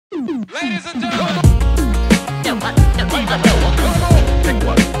Ladies and gentlemen. Pick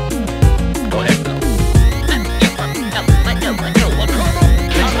one. Go ahead. Go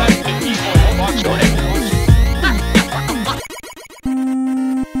ahead.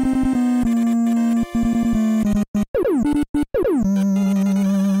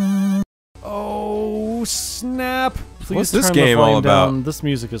 Oh, snap. Please What's this turn game the volume all about? down. This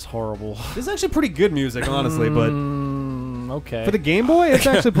music is horrible. This is actually pretty good music, honestly, but Okay. for the Game Boy, it's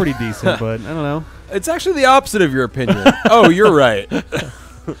actually pretty decent, but I don't know. It's actually the opposite of your opinion. Oh, you're right.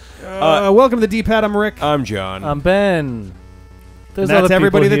 Welcome to the D-Pad. I'm Rick. I'm John. I'm Ben. There's And that's other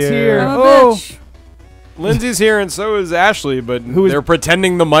everybody people that's here. here. I'm a Oh, bitch. Lindsay's here, and so is Ashley, but Who is- they're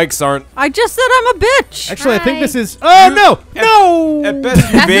pretending the mics aren't. I just said I'm a bitch. actually, I think Hi. this is... Oh, no! No! At best, you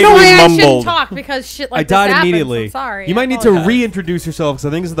That's the vaguely way I mumbled. shouldn't talk because shit like I died this happens. immediately. I'm sorry. You I might need to apologize. reintroduce yourself, because I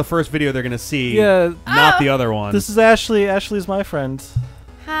think this is the first video they're going to see, Yeah. not the other one. This is Ashley. Ashley's my friend.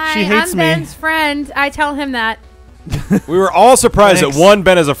 Hi, She hates I'm me. Ben's friend. I tell him that. We were all surprised Thanks. that 1,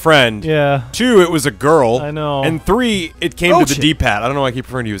 Ben is a friend. Yeah. 2, it was a girl. I know. And 3, it came Oh, to the shit. D-pad. I don't know why I keep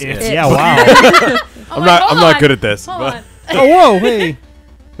referring to you as it. Yeah, wow. I'm not good at this. Hold but- on. Oh, whoa, hey.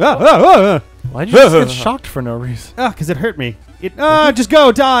 Why'd you just get shocked for no reason? Because it hurt me. Just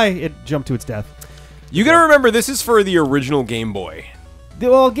go, die. It jumped to its death. You gotta remember, this is for the original Game Boy.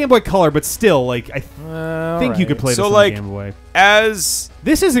 Well, Game Boy Color, but still, like, I think you could play So, this on like- the Game Boy. As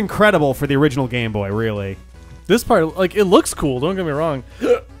This is incredible for the original Game Boy, really. This part, like, it looks cool. Don't get me wrong.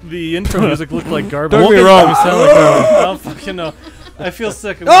 The intro music looked like garbage. Don't get me wrong. It sounded like garbage. I don't fucking know. I feel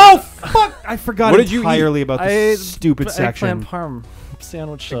sick. Oh, fuck! I forgot What did you entirely about I this stupid eggplant section. parm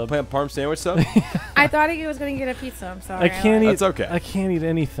sandwich sub. plant parm sandwich stuff. I thought he was going to get a pizza. I'm sorry. I can't eat. That's okay. I can't eat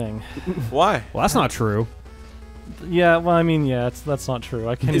anything. Why? Well, that's not true. Yeah, well, I mean, yeah, that's not true.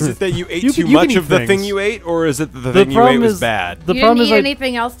 I can't. Is eat it that you ate You too can- you can much eat of the things. thing you ate, or is it that the The thing you ate problem was is- bad? The You problem didn't is eat I,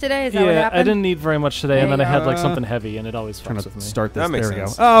 anything else today? Is that what yeah, happened? I didn't eat very much today, and There then I you had go. like something heavy, and it always Trying fucks to with me. start this. That makes there we go.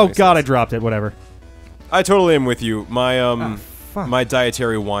 sense. Oh, That makes God, sense. I dropped it. Whatever. I totally am with you. My Fuck. my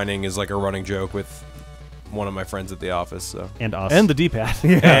dietary whining is like a running joke with one of my friends at the office. So And us. And the D-pad.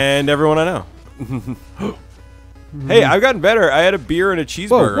 yeah. and everyone I know. Hey, I've gotten better. I had a beer and a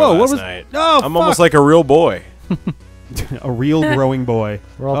cheeseburger whoa, what last was... night. Oh, I'm almost like a real boy. a real growing boy.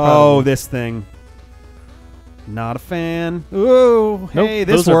 We're all proud Oh, of this thing. Not a fan. Ooh, Nope, hey,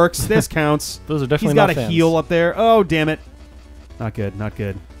 this those are- works. This counts. Those are definitely He's got not a fans. heel up there. Oh, damn it. Not good, not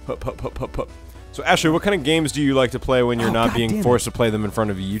good. Hup, hup, hup, hup, hup. So, Ashley, what kind of games do you like to play when you're Oh, not God being damn it. forced to play them in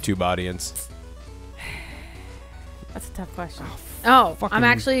front of a YouTube audience? That's a tough question. Oh, fucking- I'm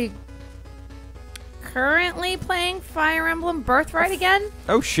actually currently playing Fire Emblem Birthright again.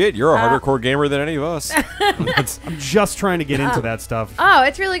 Oh shit, you're a Uh, harder core gamer than any of us. I'm just trying to get into that stuff. Oh,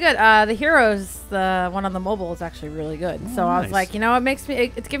 it's really good. The Heroes, the one on the mobile, is actually really good. So I was nice. like, you know, it makes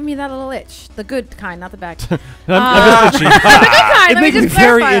me, it's giving me that little itch. The good kind, not the bad kind. I'm itchy. the good kind. It Let makes me me just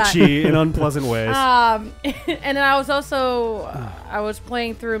very clarify that. itchy in unpleasant ways. And then I was also, I was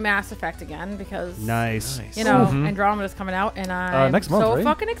playing through Mass Effect again because, Nice. you know, Mhm. Andromeda's coming out, and I'm next month, so right?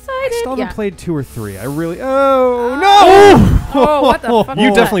 fucking excited. I still haven't Yeah. played 2 or 3. I really... Oh, no! Oh, what the fuck? You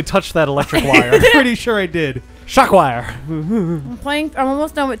was definitely touched that electric wire. I'm pretty sure I did. Shock wire. I'm playing. I'm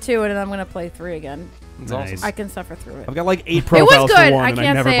almost done with 2, and then I'm gonna play 3 again. It's Nice. awesome. I can suffer through it. I've got like 8 It profiles was good. for 1, I and I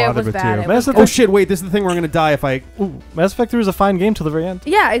can't never say it bothered was with bad. 2. It Mass was Effect- Oh shit, wait, this is the thing where I'm going to die if I... Ooh, Mass Effect 3 is a fine game till the very end.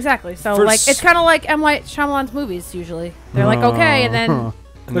 Yeah, exactly. So For like, s- it's kind of like M. Night Shyamalan's movies. Usually, they're like okay, and then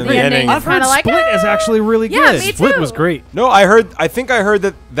And then the ending I've is heard kind of like Split is actually really Yeah, good. me too. Split was great. No, I think I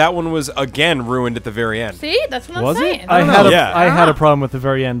heard that one was again ruined at the very end. See, that's what Was I'm it? saying. I don't had know. a, Yeah. I had a Ah. problem with the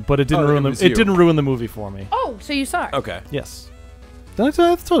very end, but it didn't Oh, ruin it was the it you. didn't ruin the movie for me. Oh, so you saw it? Okay. Yes. I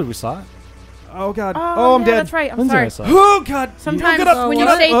told you we saw it. Oh god. Oh, Oh, I'm yeah, dead. That's right. I'm Lindsay and I sorry. saw it. Oh god. Sometimes Look it up. when Look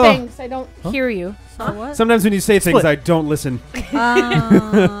you it say up. things, I don't Huh? hear you. So what? Sometimes when you say things, Split. I don't listen.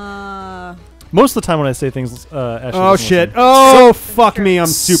 Most of the time when I say things, Ashley Oh doesn't shit. listen. Oh fuck me. I'm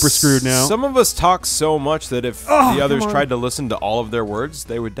super screwed now. Some of us talk so much that if Oh, the others come on. tried to listen to all of their words,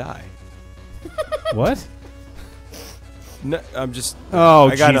 they would die. What? No, I'm just. Oh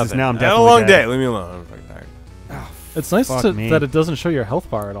I got Jesus. nothing. Now I'm I had definitely a long dead. day. Leave me alone. I'm fucking tired. It's nice Fuck me. that it doesn't show your health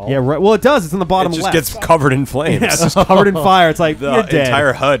bar at all. Yeah, right. Well, it does. It's on the bottom It just left. gets covered in flames. Yeah, it's just covered in fire. It's like The you're dead.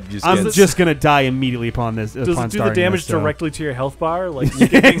 entire HUD just I'm gets. just gonna die immediately upon this. Does upon it do the starting damage this, so. directly to your health bar? Like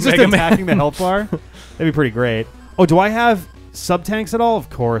it's just Mega Man? attacking the health bar. That'd be pretty great. Oh, do I have sub tanks at all? Of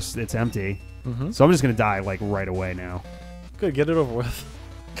course, it's empty. Mhm. So I'm just gonna die like right away now. Good, get it over with.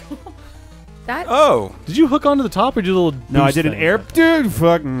 That Oh. Did you hook onto the top or do a little? No, I boost did an thing? air. Dude,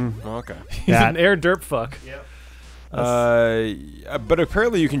 fucking. Okay. He's that. an air derp fuck. But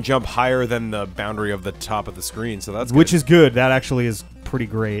apparently you can jump higher than the boundary of the top of the screen, so that's Which good. is good. That actually is pretty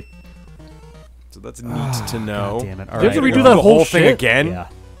great. So that's neat to know. God damn it! All You have to right, redo well, that whole thing shit? again. Yeah.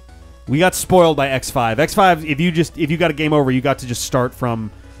 We got spoiled by X5. X5, if you got a game over, you got to just start from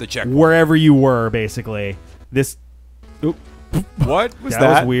The check. wherever you were, basically. This What was that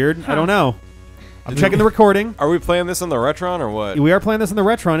that? was weird. I don't know. I'm Did checking we- the recording. Are we playing this on the Retron or what? We are playing this in the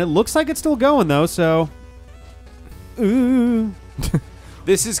Retron. It looks like it's still going though. So, ooh.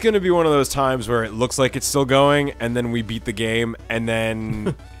 This is going to be one of those times where it looks like it's still going, and then we beat the game, and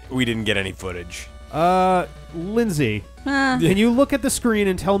then we didn't get any footage. Lindsay, can you look at the screen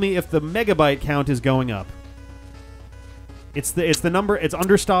and tell me if the megabyte count is going up? It's the number. It's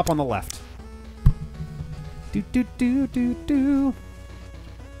understop on the left. Do do do do do.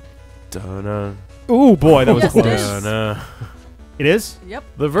 Dun-na, Ooh boy, that was Yes, it close. is. dun-na. It is. Yep.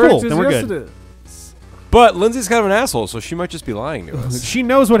 The verdict Cool, is then we're yes, good. it is. But Lindsay's kind of an asshole, so she might just be lying to us. She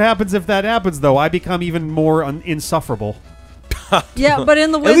knows what happens if that happens, though. I become even more insufferable. Yeah, but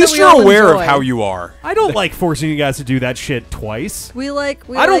in the way At least that we you're all aware enjoy. of how you are. I don't like forcing you guys to do that shit twice. We I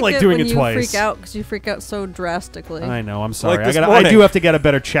don't like it doing when it you twice. freak out because you freak out so drastically. I know. I'm sorry. this I morning. do have to get a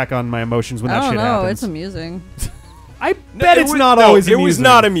better check on my emotions when I that don't shit know. happens. It's amusing. I bet It it's was- not no, always It amusing. was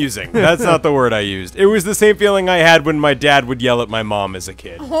not amusing. That's not the word I used. It was the same feeling I had when my dad would yell at my mom as a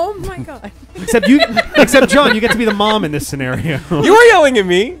kid. Oh my god. Except John, you get to be the mom in this scenario. You were yelling at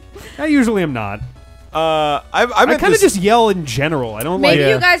me. I usually am not. I I meant kind of this- just yell in general. I don't Maybe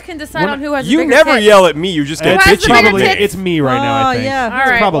like. you guys can decide on who has the You bigger never tits. yell at me. You just get Who has It's the bitchy. bigger probably tits? it's me right now. I think. yeah. All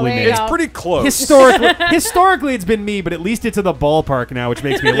right, probably well, there me. you It's go. pretty close. Historically, it's been me, but at least it's in the ballpark now, which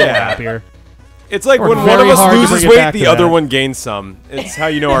makes me a little Yeah. happier. It's like Or when one very of us hard to loses bring it weight, back the to other that. one gains some. It's how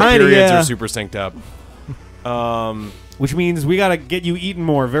you know our Kinda, periods yeah. are super synced up. Which means we gotta get you eating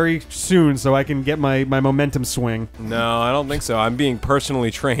more very soon, so I can get my momentum swing. No, I don't think so. I'm being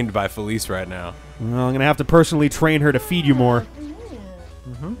personally trained by Felice right now. Well, I'm gonna have to personally train her to feed you more.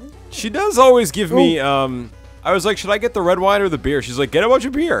 She does always give me. I was like, should I get the red wine or the beer? She's like, get a bunch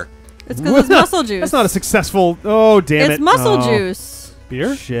of beer. It's because it's muscle juice. That's not a successful. Oh damn it! It's muscle Oh, juice.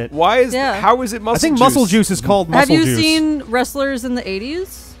 Beer. Shit. Why is? Yeah. How is it muscle? I think juice? muscle juice is called muscle Have you juice. seen wrestlers in the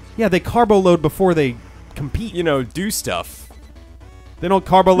 80s? Yeah, they carbo load before they compete. You know, do stuff. They don't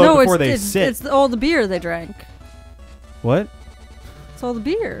carbo load No, before they it's sit. all the beer they drank. What? It's all the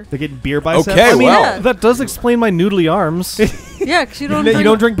beer. They get beer biceps. Okay, I mean, well. yeah. That does explain my noodly arms. Yeah, because you don't. you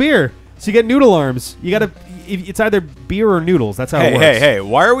don't drink beer, so you get noodle arms. You gotta. It's either beer or noodles. That's how it Hey, works. hey!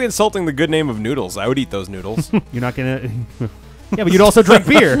 Why are we insulting the good name of noodles? I would eat those noodles. You're not gonna. Yeah, but you'd also drink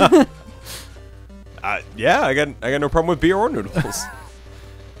beer. Yeah, I got no problem with beer or noodles.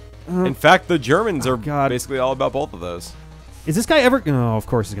 In fact, the Germans are God. basically all about both of those. Is this guy ever? Oh, of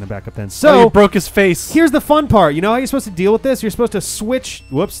course he's gonna back up then. Oh, So you broke his face. here's the fun part. You know how you're supposed to deal with this? You're supposed to switch.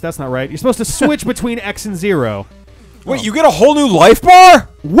 Whoops, that's not right. You're supposed to switch between X and 0. Wait, you get a whole new life bar?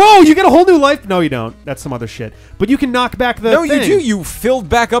 Whoa, you get a whole new life. No, you don't. That's some other shit. But you can knock back the No, thing. you do. You filled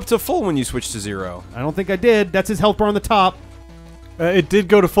back up to full when you switched to 0. I don't think I did. That's his health bar on the top. It did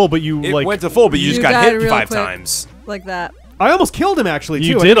go to full, but you It like went to full, but you just You got died hit real 5 quick. times. like that. I almost killed him actually too.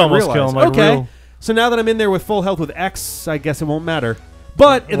 You I did didn't almost realize. kill him, like, okay, real. so now that I'm in there with full health with X, I guess it won't matter.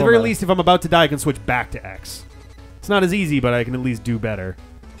 But at the Well, very no. least, if I'm about to die, I can switch back to X. It's not as easy, but I can at least do better.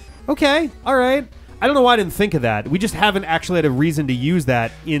 Okay, all right. I don't know why I didn't think of that. We just haven't actually had a reason to use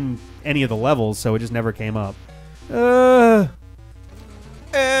that in any of the levels, so it just never came up.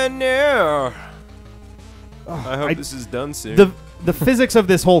 And now, I hope I- this is done soon. The physics of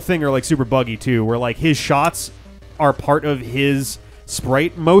this whole thing are like super buggy too, where like his shots are part of his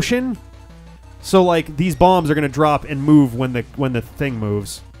sprite motion. So like these bombs are gonna drop and move when the thing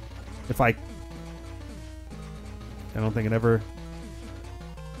moves. If I don't think it ever.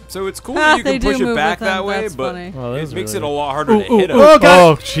 So it's cool Ah, that you they can do push it move back with them. that way, That's but funny. Oh, that it is makes really it a lot harder to hit him. Oh, God.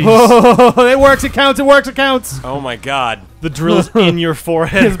 Oh, jeez. Oh, it works. It counts. It works. It counts. Oh my god. The drill's in your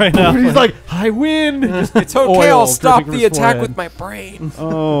forehead right now. He's like, I win. It's okay, Oil I'll stop dripping from the his attack forehead. with my brain.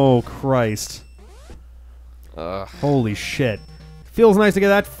 Oh Christ! Holy shit! Feels nice to get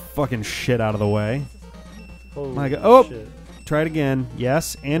that fucking shit out of the way. My God. Oh, try it again.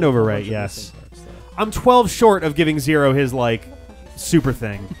 Yes, and overwrite. Yes. I'm 12 short of giving 0 his like super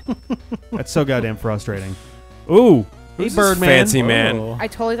thing. That's so goddamn frustrating. Ooh, hey Who's this Birdman. fancy man? Oh. I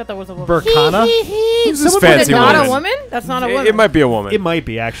totally thought that was a woman. Burkana? Who's this Someone put Is fancy it not woman? a woman? That's not a woman. It might be a woman. It might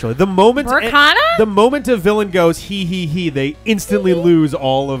be actually the moment. Burkana? The moment a villain goes he, they instantly lose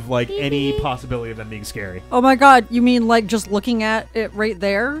all of like any possibility of them being scary. Oh my god, you mean like just looking at it right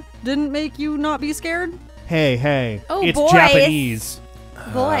there didn't make you not be scared? Hey, Oh, it's boys. Japanese.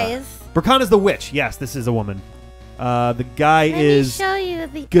 Boys. Burkana's the witch. Yes, this is a woman. The guy is show you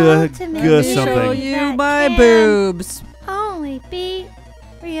the good- ultimate good Let me something. show movie you that my can boobs. Only be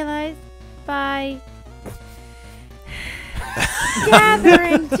realized by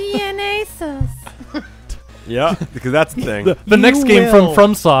gathering DNA cells. Yeah, because that's the thing. The next game will.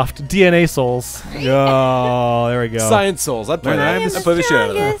 from FromSoft, DNA Souls. Oh, there we go. Science Souls. I'd play that. I am I'd play the shit out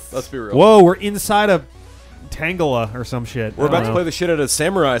of that. strongest. Let's be real. Whoa, we're inside a Tangela or some shit. We're I about don't to know. play the shit out of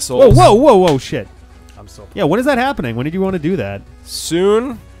Samurai Whoa, Souls. whoa, shit. I'm so. Yeah, when is that happening? When did you want to do that?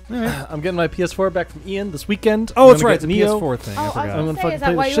 Soon. I'm getting my PS4 back from Ian this weekend. Oh, I'm that's gonna right. get It's a Neo. PS4 thing. I Oh, I forgot. was I'm gonna gonna say, is fucking that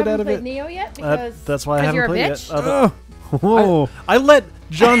play why the you shit haven't out of played it. Neo yet? Because That's why I haven't you're a played bitch? it. Oh, whoa. I let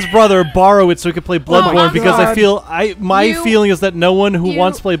John's brother borrow it so he could play Bloodborne my because I God. feel my You- feeling is that no one who you-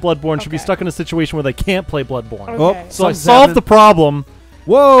 wants to play Bloodborne should be Okay. stuck in a situation where they can't play Bloodborne. Okay. Oh, So I something's solved happening. the problem,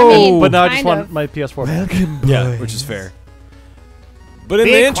 Whoa. I mean, but now I just Kind want of. my PS4 back. Welcome, Yeah, which is fair. But in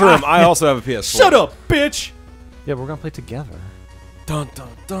Be the interim, quiet. I also have a PS4. Shut up, bitch. Yeah, we're gonna play together. Dun, dun,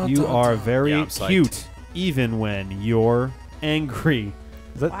 dun, You dun, are dun. very Yeah, I'm psyched. cute, even when you're angry.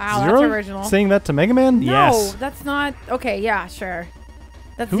 Is that Wow, Zero that's original. saying that to Mega Man? No, Yes. that's not. Okay, yeah, sure.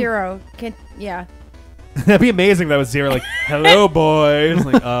 That's Who? Zero. Yeah. That'd be amazing. If that was Zero. Like, hello, boys.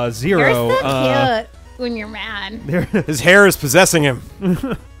 Like, Zero. You're so cute when you're mad. There. His hair is possessing him.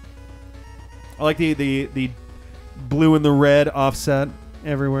 I like the blue and the red offset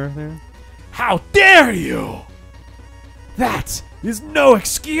everywhere there. How dare you! That is no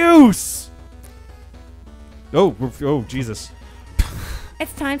excuse. Oh, Jesus.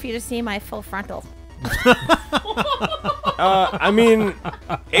 It's time for you to see my full frontal. I mean,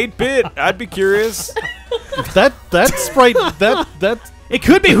 8-bit. I'd be curious. That sprite that It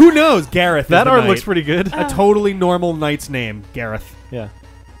could be. Who knows? Gareth. that is the art knight. looks pretty good. A totally normal knight's name, Gareth. Yeah.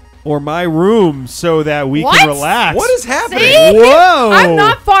 Or my room, so that we What? can relax. What is happening? See? Whoa! I'm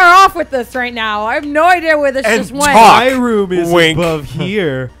not far off with this right now. I have no idea where this And just went. talk. My room is Wink. above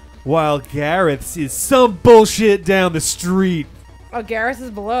here, while Gareth's is some bullshit down the street. Oh, Garrus is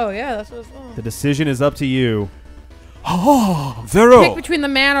below. Yeah, that's what it's called. The decision is up to you. Zero. Pick between the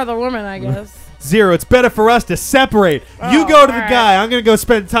man or the woman, I guess. Zero, it's better for us to separate. You Oh, go to the alright. guy. I'm going to go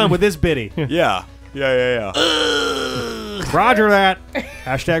spend time with this biddy. Yeah. Yeah. Roger that.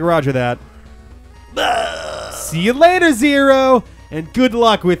 Hashtag Roger that. See you later, Zero. And good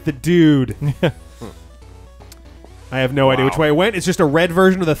luck with the dude. I have no idea which way it went. It's just a red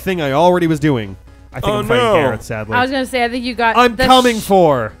version of the thing I already was doing. I think Oh, I'm fighting no. Gareth, sadly. I was gonna say, I think you got. I'm the coming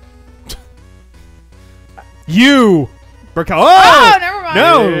for you. Oh, never mind.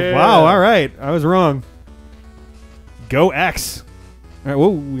 No. Yeah. Wow. All right. I was wrong. Go X. All right. Whoa.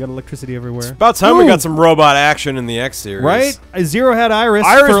 We got electricity everywhere. About time we Ooh. got some robot action in the X series. Right? Zero had Iris.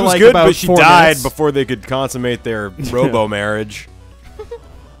 Iris for was like good, about but she 4 died minutes. before they could consummate their robo marriage.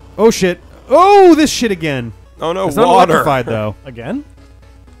 Oh shit. Oh, this shit again. Oh no, It's not water. electrified though. Again?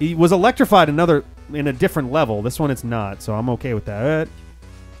 He was electrified in a different level. This one it's not, so I'm okay with that.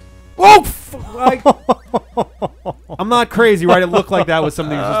 Oh, I'm not crazy, right? It looked like that was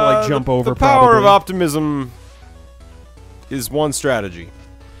something just to like jump over. The power of probably. optimism is one strategy.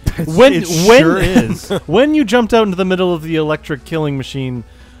 When It sure is. when you jumped out into the middle of the electric killing machine,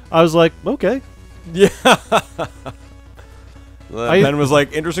 I was like, okay. Yeah. Ben was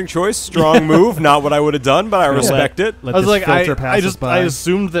like, interesting choice, strong move, not what I would have done, but I respect it. Let I was this like, filter pass I us just by. I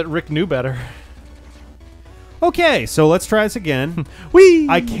assumed that Rick knew better. Okay, so let's try this again. Whee!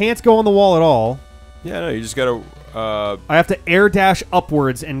 I can't go on the wall at all. Yeah, no, you just gotta. I have to air dash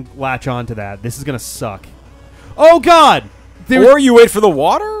upwards and latch onto that. This is gonna suck. Oh God! Or you wait for the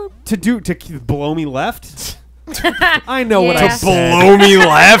water To blow me left. I know what I Yeah. said. blow me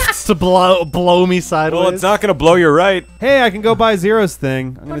left. to blow me sideways. Well, it's not gonna blow you right. Hey, I can go buy Zero's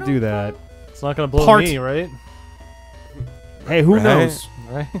thing. I'm gonna do that. It's not gonna blow Part. me, right? Hey, who Right. knows?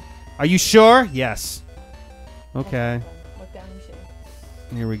 Right. Are you sure? Yes. Okay. Look down, you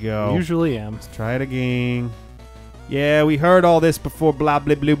should. Here we go. Usually am. Try it again. Yeah, we heard all this before. Blah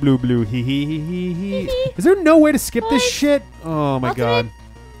blah blue blue blue. Hee hee hee hee hee. Is there no way to skip this What? shit? Oh my God.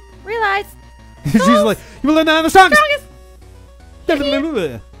 Realize. She's like, you will learn that the strongest.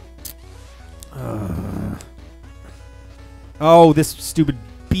 Strongest. Oh, this stupid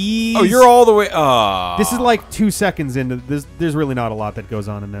bees. Oh, you're all the way. This is like 2 seconds into this. There's really not a lot that goes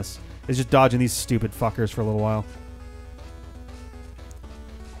on in this. It's just dodging these stupid fuckers for a little while.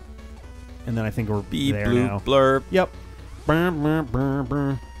 And then I think we're beep there bloop now. blurb. Yep.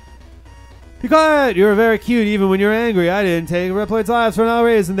 Be quiet. You're very cute even when you're angry. I didn't take Reploids' lives for no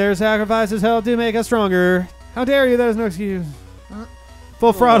reason. Their sacrifices helped to make us stronger. How dare you? There's no excuse.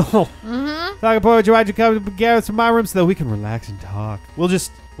 Full throttle. Talk about you. Why'd you come to Gareth to my room so that we can relax and talk? We'll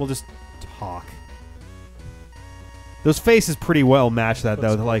just talk. Those faces pretty well match that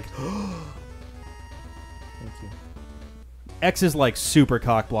though. They're like, Thank you. X is like super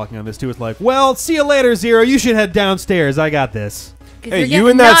cock blocking on this too. It's like, well, see you later, Zero. You should head downstairs. I got this. Hey, you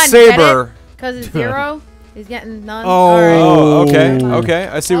and that saber. Because it's 0. He's getting none. Oh, okay. Okay.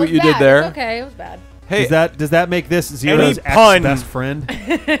 I see what you did there. Okay, it was bad. Hey, does that make this Zero's pun- best friend?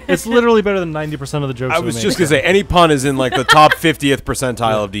 It's literally better than 90% of the jokes. I was just gonna say any pun is in like the top 50th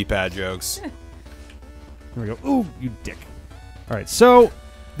percentile of D-pad jokes. Here we go. Ooh, you dick. All right, so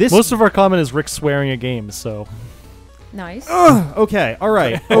this Most of our comment is Rick swearing at games, so. Nice. okay, all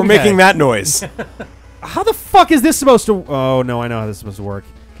right. We're making that noise. How the fuck is this supposed to? Oh no, I know how this is supposed to work.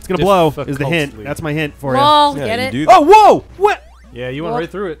 It's gonna blow. Is the hint? Difficultly. That's my hint for you. Well, Yeah, get you it? do Oh, whoa! What? Yeah, you went Well-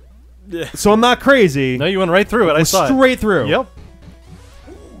 right through it. So I'm not crazy. No, you went right through it. I saw Straight through. it. Yep.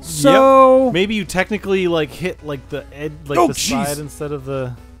 So Maybe you technically like hit like the edge, like Oh, the jeez. side instead of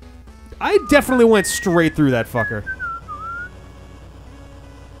the. I definitely went straight through that fucker.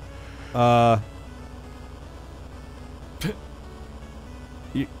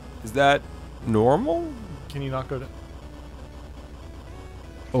 Is that normal? Can you not go to?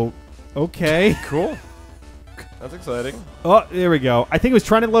 Oh, okay. Cool. That's exciting. Oh, there we go. I think it was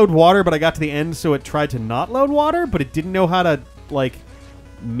trying to load water, but I got to the end, so it tried to not load water, but it didn't know how to, like,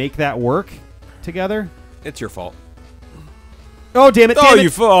 make that work together. It's your fault. Oh, damn it. Oh, Damn it. you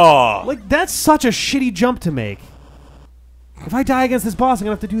fall. Like, that's such a shitty jump to make. If I die against this boss, I'm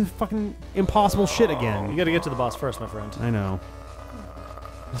going to have to do the fucking impossible shit You again. got to get to the boss first, my friend. I know.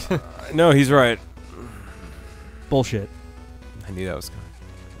 No, he's right. Bullshit. I knew that was coming.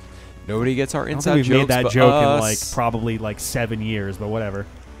 Nobody gets our I don't inside think we've jokes made that but joke us. in, like, probably, like, 7 years, but whatever.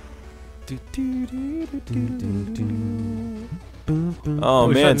 Oh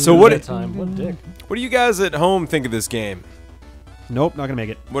We man! shot So in what? that time. What a dick. What do you guys at home think of this game? Nope, not going to make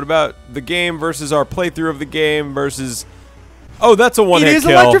it. What about the game versus our playthrough of the game versus? Oh, that's a one-hit It is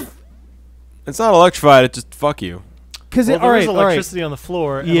kill. It's not electrified. It just fuck you. Because Well, all there right, is all right. electricity on the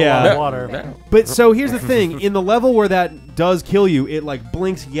floor and Yeah. a lot of water. But so here's the thing: in the level where that does kill you, it like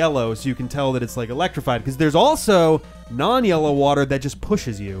blinks yellow, so you can tell that it's like electrified. Because there's also non-yellow water that just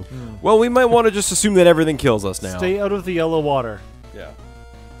pushes you. Well, we might want to just assume that everything kills us now. Stay out of the yellow water. Yeah.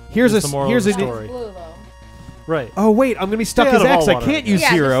 Here's That's the moral here's of a the story. Blue, though. Right. Oh wait, I'm gonna be stuck Stay as out of X. all I water. can't use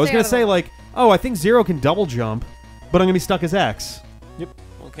Yeah, Zero. just I was stay gonna out of say all like, oh, I think Zero can double jump, but I'm gonna be stuck as X.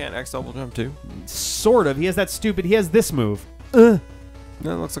 Well, can't X double jump too? Sort of. He has that stupid. He has this move. No, it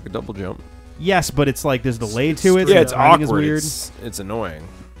looks like a double jump. Yes, but it's like there's delay to it. Yeah, so it's the timing is awkward. weird. It's annoying.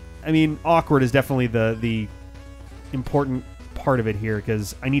 I mean, awkward is definitely the important part of it here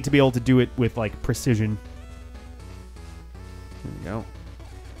because I need to be able to do it with like precision. There we go.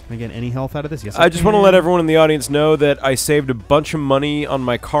 Can I get any health out of this? Yes. I just want to let everyone in the audience know that I saved a bunch of money on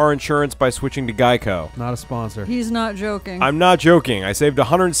my car insurance by switching to Geico. Not a sponsor. He's not joking. I'm not joking. I saved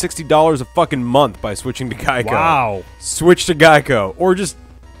 $160 a fucking month by switching to Geico. Wow. Switch to Geico or just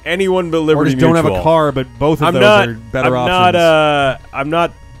anyone but Or Liberty just don't have a Mutual. car, but both of I'm those not. are better I'm options. not. I'm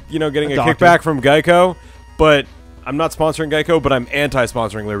not. Getting A a doctor. kickback from Geico, but I'm not sponsoring Geico. But I'm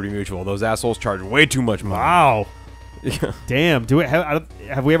anti-sponsoring Liberty Mutual. Those assholes charge way too much money. Wow. Yeah. Damn.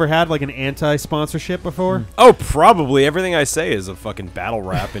 Have we ever had like an anti-sponsorship before? Oh, probably. Everything I say is a fucking battle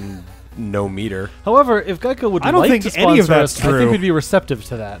rap and no meter. However, if Geico would I don't like think to any of sponsor that's us, I true. think we'd be receptive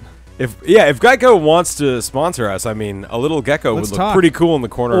to that. If Geico wants to sponsor us, I mean, a little gecko Let's would look talk. pretty cool in the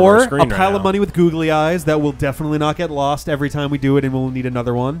corner Or of our screen a pile right of now. money with googly eyes that will definitely not get lost every time we do it, and we'll need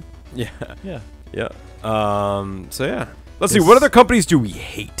another one. Yeah. Yeah. Yeah. So yeah. Let's see. This- What other companies do we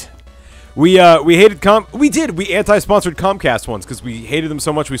hate? We hated we anti-sponsored Comcast once because we hated them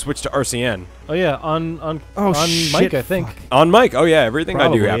so much we switched to RCN. Oh yeah, on Oh, on shit, Mike, I think. fuck. On mic. Oh yeah, everything I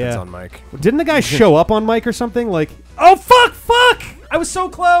Probably, do happens yeah. on mic. Didn't the guy show up on mic or something? Like, oh fuck! I was so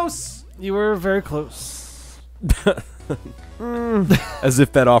close. You were very close. As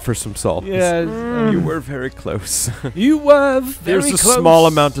if that offers some salt. Yeah, You were very close. you were very There's a close. small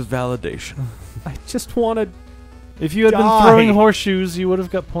amount of validation. I just wanted If you had Die. been throwing horseshoes, you would have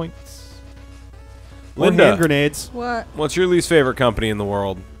got points. more Linda. hand grenades. What? What's your least favorite company in the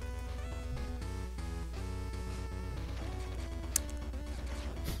world?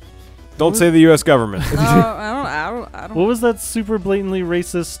 Don't say the U.S. government. I don't. What was that super blatantly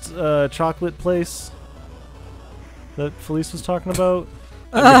racist chocolate place that Felice was talking about?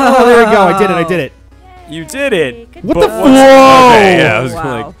 Oh, there we go. I did it. You did it. What But the what's- fuck? Okay, yeah, I was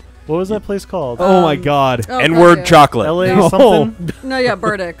Wow. like What was that place called? Oh my god. Oh, N-word God, chocolate. L.A. No. something? No, yeah,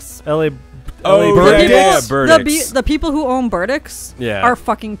 Burdix. L.A. Oh, Burdix? yeah, The, Burdix. the people who own Yeah. are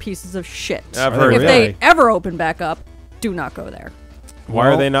fucking pieces of shit. I've Are heard they If of really? they ever open back up, do not go there. Why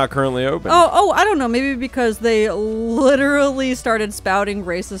are they not currently open? Oh, I don't know. Maybe because they literally started spouting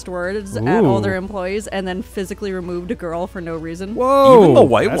racist words at all their employees and then physically removed a girl for no reason. Whoa! Even the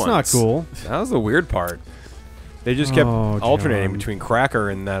white that's ones. That's not cool. That was the weird part. They just kept alternating John. between cracker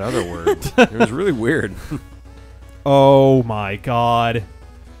and that other word. It was really weird. Oh my god.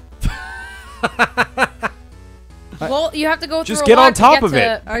 Well, you have to go through Just a get lot on top to of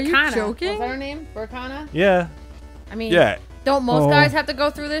get it. to Are you Burkana. joking? Was that her name? Burkana? Yeah. I mean, Yeah. don't most Oh. guys have to go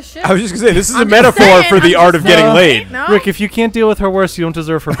through this shit? I was just going to say, this is a I'm just metaphor saying, for the I'm art just of getting saying. laid. No? Rick, if you can't deal with her worst, you don't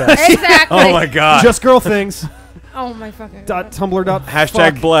deserve her best. Exactly. Oh my god. Just girl things. Oh my fucking dot god. Tumblr dot.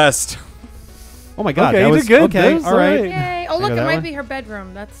 Hashtag fuck. blessed. Oh my god. Okay, that you was did good. Okay, That was all right. alright. Yay. Oh, Go look, it that might way? be her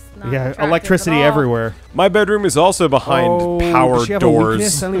bedroom. That's not Yeah, attractive electricity at all. everywhere. My bedroom is also behind Oh, power does she have a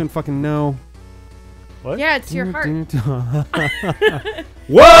weakness? doors. I don't even fucking know. What? Yeah, it's your heart. Whoa!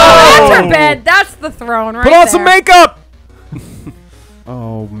 That's her bed. That's the throne right Put on there. some makeup!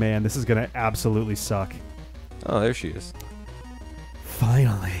 Oh man, this is gonna absolutely suck. Oh, there she is.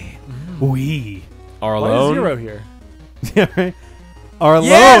 Finally, we Are Why is alone. Zero here? yeah, right? Are alone.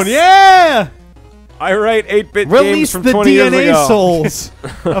 Yes! Yeah. I write 8-bit games Release from the 20 years DNA ago. souls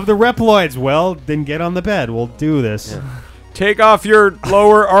of the Reploids. Well, then get on the bed. We'll do this. Take off your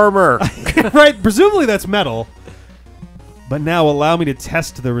lower armor. Right? Presumably that's metal. But now allow me to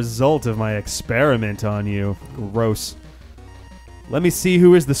test the result of my experiment on you. Gross. Let me see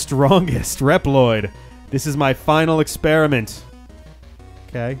who is the strongest Reploid. This is my final experiment.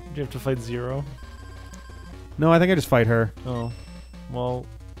 Okay. Did you have to fight Zero? No, I think I just fight her. Oh. Well,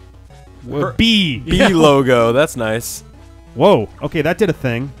 B. B logo. That's nice. Whoa. Okay, that did a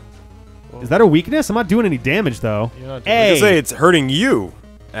thing. Is that a weakness? I'm not doing any damage, though. you're not doing I A. was gonna say it's hurting you,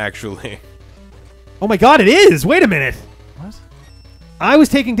 actually. Oh my god, it is! Wait a minute! What? I was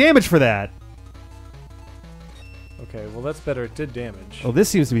taking damage for that. Okay, well that's better. It did damage. Oh, this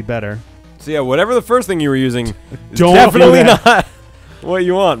seems to be better. So yeah, whatever the first thing you were using is Don't definitely do that. not what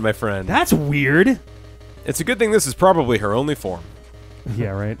you want, my friend. That's weird. It's a good thing this is probably her only form. Yeah,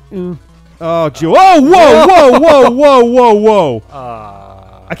 right. Oh, Joe. Oh, whoa, whoa, whoa, whoa, whoa, whoa.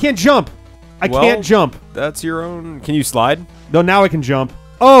 I can't jump. I Well- can't jump. That's your own. Can you slide? No, now I can jump.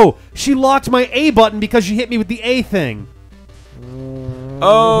 Oh, she locked my A button because she hit me with the A thing.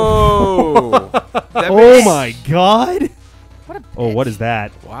 Oh. That Oh makes- my god. What a Oh, what is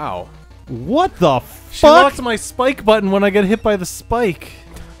that? Wow. What the She fuck? locked my spike button when I get hit by the spike.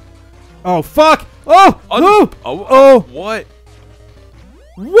 Oh, fuck. Oh, oh, Oh. What?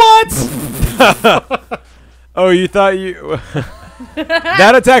 what? Oh, you thought you.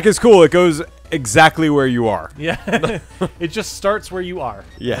 That attack is cool. It goes exactly where you are. Yeah. It just starts where you are.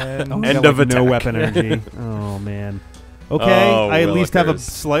 Yeah. And Oh, End yeah, of like attack. no weapon energy. Oh man. Okay, Oh, I at least have a Willikers.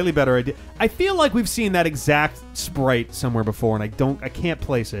 slightly better idea. I feel like we've seen that exact sprite somewhere before, and I can't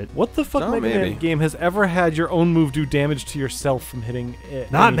place it. What the fuck Oh, Mega maybe. Man game has ever had your own move do damage to yourself from hitting it?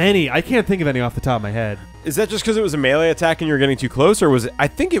 Not many. I can't think of any off the top of my head. Is that just because it was a melee attack and you're getting too close, or was it? I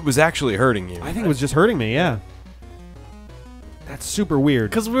think it was actually hurting you. I think it was just hurting me. Yeah. That's super weird.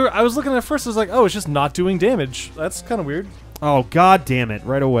 Because I was looking at it first, I was like, oh, it's just not doing damage. That's kind of weird. Oh god damn it!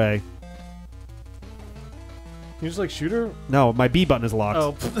 Right away. You just like shoot her? No, my B button is locked.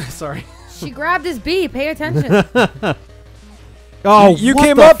 Oh, sorry. She grabbed his bee. Pay attention. Oh, you what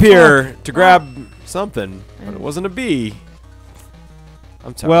came the up fuck? here to grab something, but it wasn't a bee.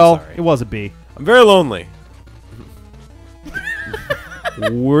 I'm Well, sorry. it was a B. I'm very lonely.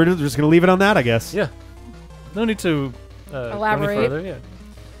 We're just gonna leave it on that, I guess. Yeah. No need to go any Elaborate. further. Yeah.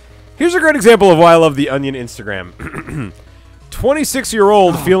 Here's a great example of why I love the Onion Instagram.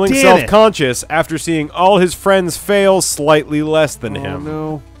 26-year-old feeling damn it. self-conscious after seeing all his friends fail slightly less than Oh him.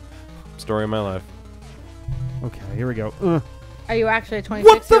 no. Story of my life. Okay, here we go. Are you actually a What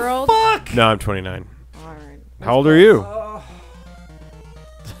the 26-year-old? fuck? No, I'm 29. All right. How old are you?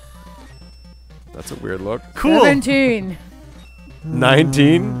 That's a weird look. Cool. 17.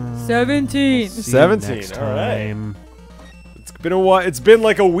 19? 17. See you 17, next all right. time. It's been a while. It's been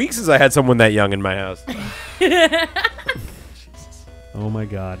like a week since I had someone that young in my house. Oh my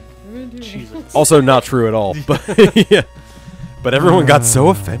god. Jesus. Also not true at all. But yeah. But everyone got so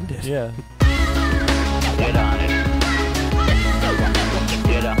offended. Yeah. Get on it.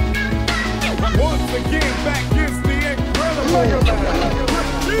 Get up. Once again, back is the incredible Mega Man.